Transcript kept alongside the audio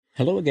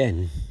Hello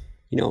again.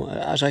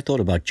 As I thought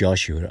about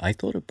Joshua, I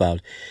thought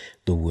about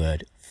the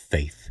word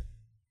faith.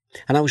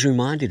 And I was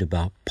reminded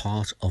about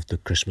part of the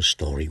Christmas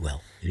story.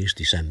 Well, it is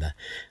December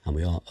and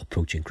we are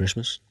approaching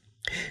Christmas.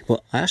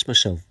 But I asked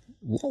myself,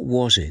 what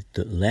was it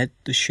that led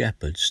the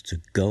shepherds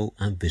to go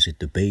and visit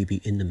the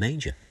baby in the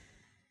manger?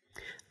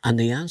 And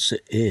the answer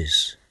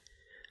is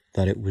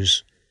that it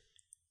was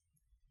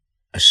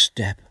a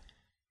step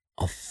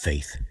of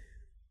faith.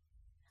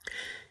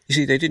 You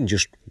see, they didn't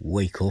just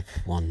wake up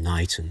one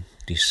night and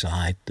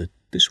decide that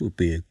this would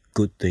be a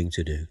good thing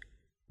to do.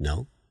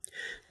 No,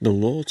 the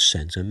Lord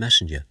sent a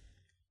messenger,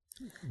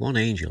 one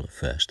angel at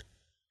first.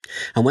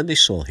 And when they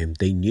saw him,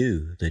 they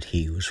knew that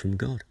he was from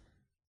God.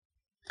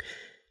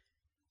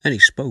 And he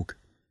spoke,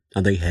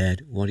 and they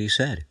heard what he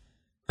said.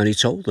 And he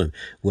told them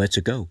where to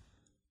go.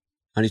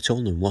 And he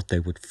told them what they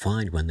would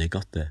find when they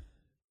got there.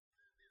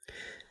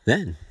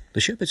 Then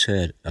the shepherds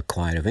heard a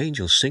choir of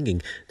angels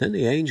singing. Then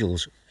the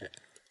angels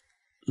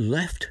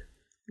left,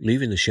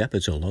 leaving the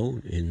shepherds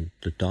alone in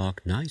the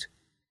dark night.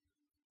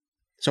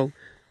 So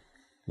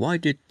why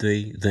did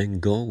they then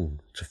go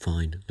to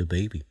find the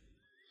baby?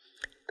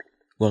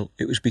 Well,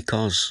 it was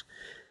because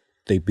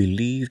they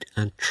believed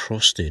and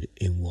trusted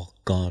in what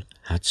God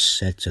had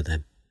said to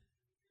them.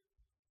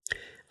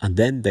 And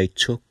then they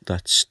took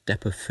that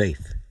step of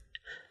faith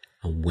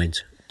and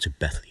went to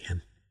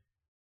Bethlehem.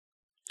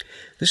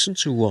 Listen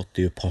to what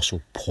the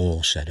Apostle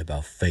Paul said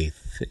about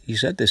faith. He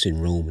said this in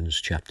Romans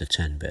chapter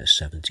 10, verse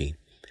 17.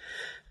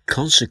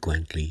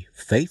 Consequently,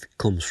 faith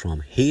comes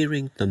from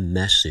hearing the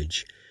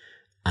message,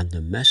 and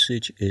the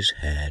message is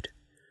heard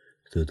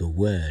through the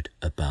word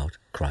about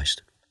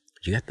Christ.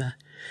 Do you get that?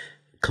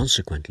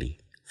 Consequently,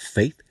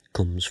 faith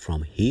comes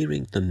from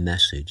hearing the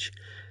message,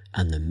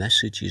 and the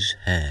message is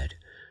heard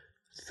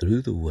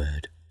through the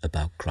word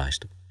about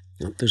Christ.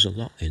 Now, there's a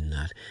lot in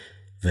that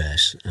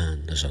verse,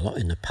 and there's a lot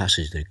in the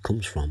passage that it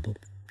comes from, but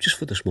just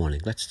for this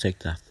morning, let's take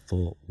that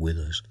thought with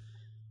us.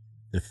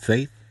 The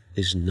faith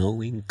is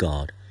knowing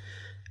God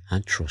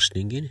and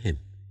trusting in him.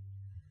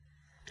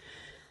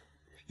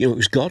 It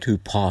was God who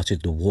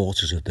parted the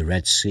waters of the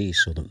Red Sea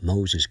so that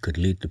Moses could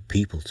lead the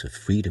people to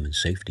freedom and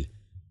safety.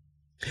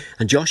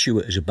 And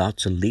Joshua is about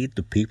to lead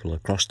the people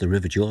across the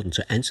River Jordan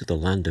to enter the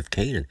land of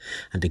Canaan.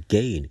 And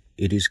again,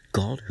 it is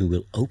God who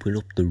will open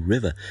up the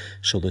river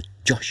so that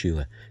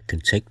Joshua can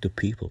take the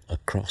people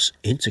across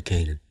into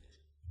Canaan.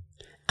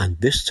 And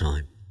this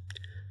time,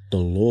 the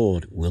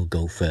Lord will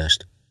go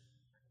first.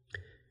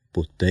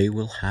 But they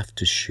will have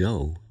to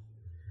show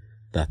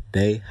that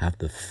they have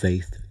the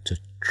faith to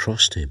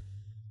trust him.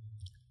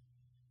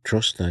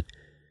 Trust that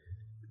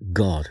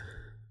God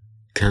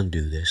can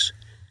do this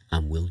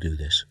and will do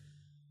this.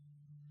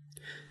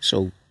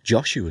 So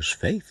Joshua's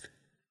faith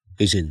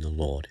is in the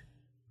Lord,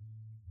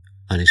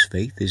 and his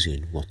faith is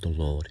in what the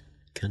Lord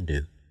can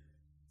do.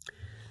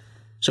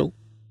 So,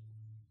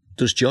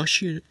 does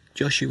Joshua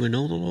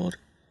know the Lord?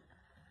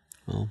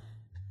 Well,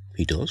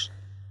 he does.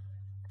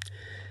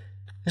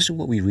 Listen to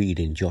what we read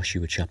in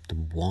Joshua chapter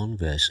 1,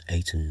 verse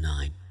 8 and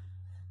 9.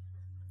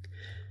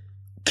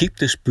 Keep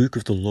this book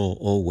of the law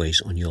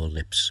always on your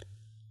lips.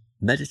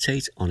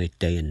 Meditate on it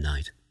day and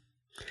night,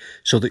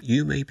 so that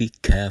you may be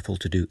careful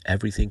to do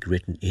everything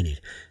written in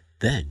it.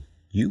 Then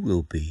you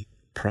will be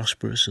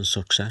prosperous and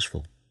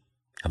successful.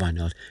 Have I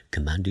not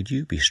commanded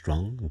you? Be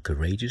strong and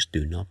courageous.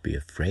 Do not be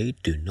afraid.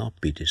 Do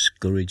not be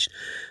discouraged,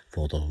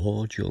 for the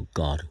Lord your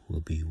God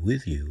will be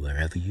with you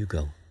wherever you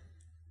go.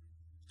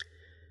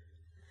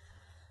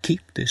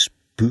 Keep this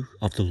book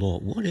of the law.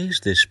 What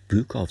is this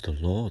book of the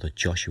law that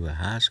Joshua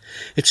has?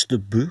 It's the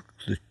book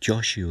that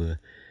Joshua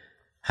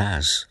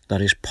has that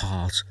is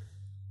part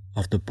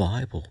of the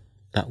Bible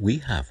that we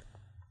have.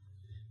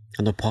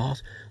 And the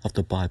part of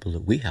the Bible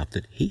that we have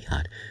that he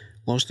had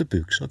was the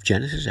books of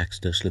Genesis,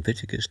 Exodus,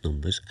 Leviticus,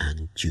 Numbers,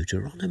 and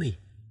Deuteronomy,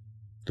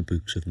 the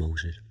books of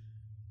Moses.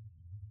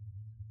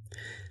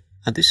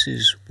 And this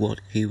is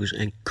what he was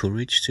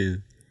encouraged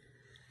to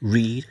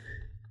read,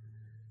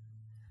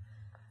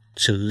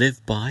 to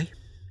live by,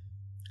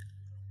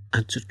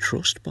 and to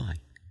trust by.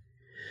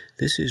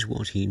 This is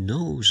what he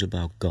knows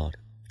about God,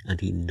 and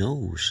he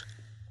knows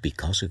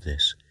because of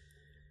this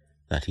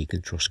that he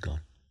can trust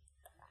God.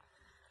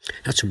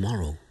 Now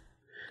tomorrow,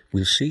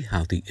 we'll see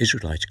how the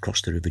Israelites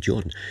crossed the River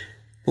Jordan.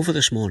 But for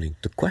this morning,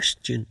 the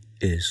question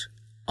is,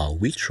 are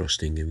we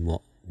trusting in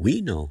what we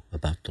know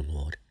about the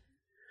Lord?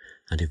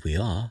 And if we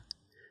are,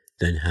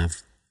 then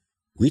have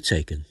we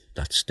taken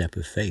that step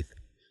of faith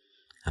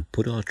and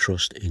put our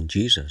trust in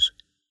Jesus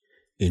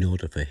in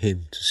order for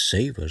him to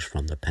save us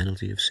from the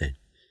penalty of sin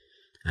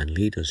and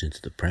lead us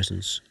into the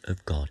presence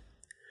of God,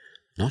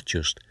 not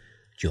just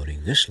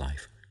during this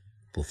life,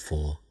 but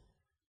for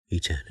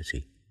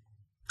eternity.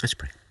 Let's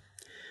pray.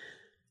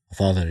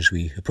 Father, as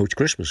we approach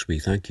Christmas, we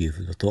thank you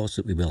for the thoughts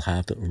that we will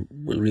have that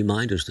will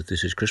remind us that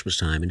this is Christmas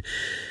time. And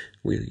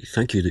we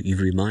thank you that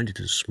you've reminded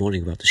us this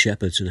morning about the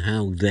shepherds and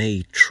how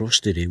they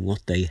trusted in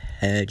what they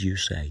heard you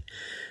say.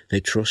 They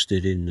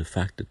trusted in the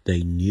fact that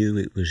they knew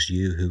it was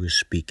you who was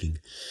speaking.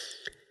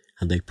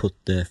 And they put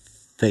their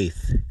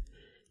faith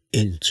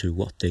into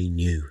what they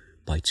knew,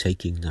 by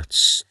taking that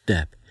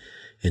step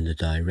in the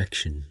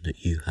direction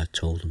that you had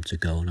told them to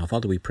go. Now,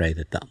 Father, we pray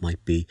that that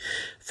might be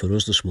for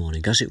us this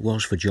morning, as it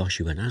was for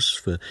Joshua and as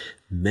for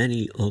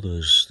many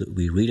others that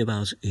we read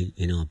about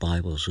in our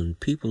Bibles and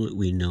people that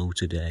we know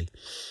today.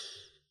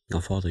 Now,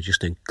 Father,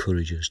 just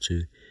encourage us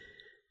to,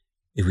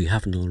 if we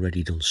haven't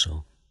already done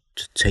so,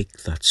 to take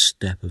that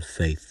step of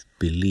faith,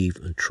 believe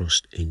and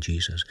trust in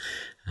Jesus.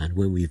 And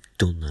when we've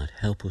done that,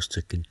 help us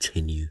to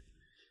continue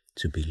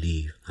to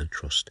believe and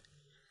trust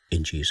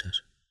in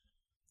Jesus.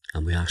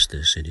 And we ask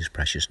this in his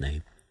precious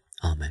name.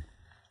 Amen.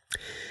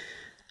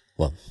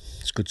 Well,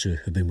 it's good to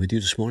have been with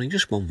you this morning.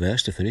 Just one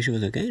verse to finish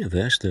with again, a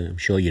verse that I'm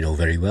sure you know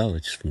very well.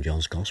 It's from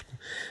John's Gospel,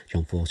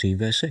 John 14,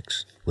 verse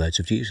 6, words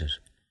of Jesus.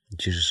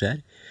 Jesus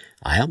said,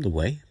 I am the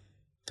way,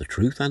 the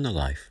truth and the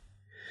life.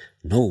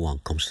 No one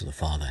comes to the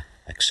Father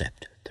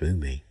except through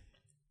me.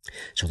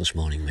 So this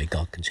morning, may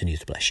God continue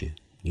to bless you.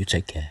 You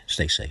take care.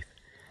 Stay safe.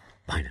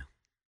 Bye now.